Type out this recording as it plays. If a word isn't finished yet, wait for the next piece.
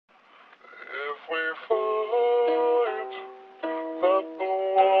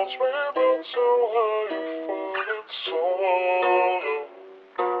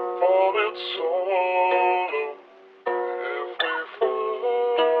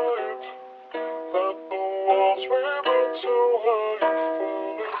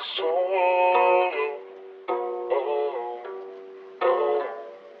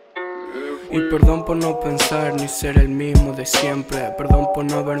Y perdón por no pensar ni ser el mismo de siempre. Perdón por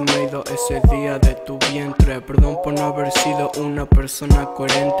no haberme ido ese día de tu vientre. Perdón por no haber sido una persona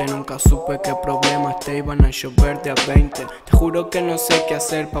coherente. Nunca supe qué problemas te iban a llover de a 20. Te juro que no sé qué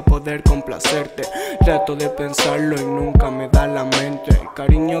hacer para poder complacerte. Trato de pensarlo y nunca me da la mente. El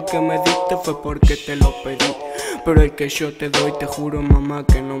cariño que me diste fue porque te lo pedí, pero el que yo te doy te juro, mamá,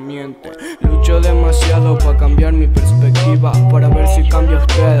 que no miente. Lucho demasiado para cambiar mi perspectiva, para ver si cambia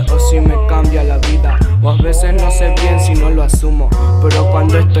usted o si me cambia la vida. O a veces no sé bien si no lo asumo, pero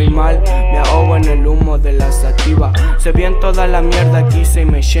cuando estoy mal me ahogo en el humo de la sativa. Sé bien toda la mierda que hice y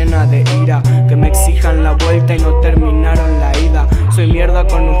me llena de ira, que me exijan la vuelta y no terminaron la ida. Soy mierda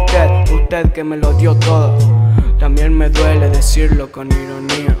con usted, usted que me lo dio todo. También me duele decirlo con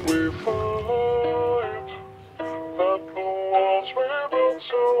ironía.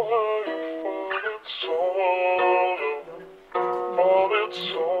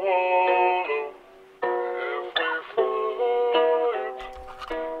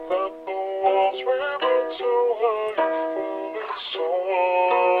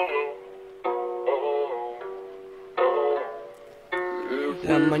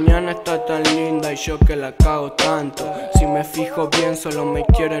 La mañana está tan linda y yo que la cago tanto. Si me fijo bien solo me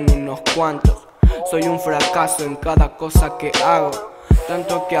quieren unos cuantos. Soy un fracaso en cada cosa que hago,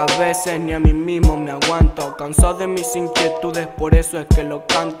 tanto que a veces ni a mí mismo me aguanto. Cansado de mis inquietudes, por eso es que lo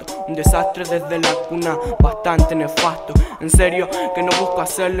canto. Un desastre desde la cuna, bastante nefasto. En serio que no busco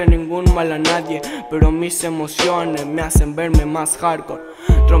hacerle ningún mal a nadie, pero mis emociones me hacen verme más hardcore.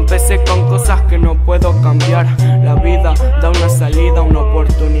 Trompecé con cosas que no puedo cambiar. La vida da una salida, una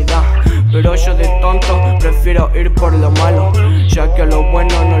oportunidad, pero yo de tonto prefiero ir por lo malo, ya que a lo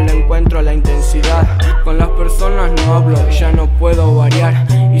bueno no le encuentro la intensidad. Con las personas no hablo, ya no puedo variar,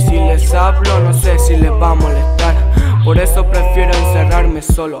 y si les hablo no sé si les va a molestar. Por eso prefiero encerrarme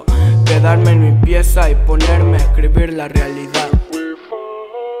solo, quedarme en mi pieza y ponerme a escribir la realidad.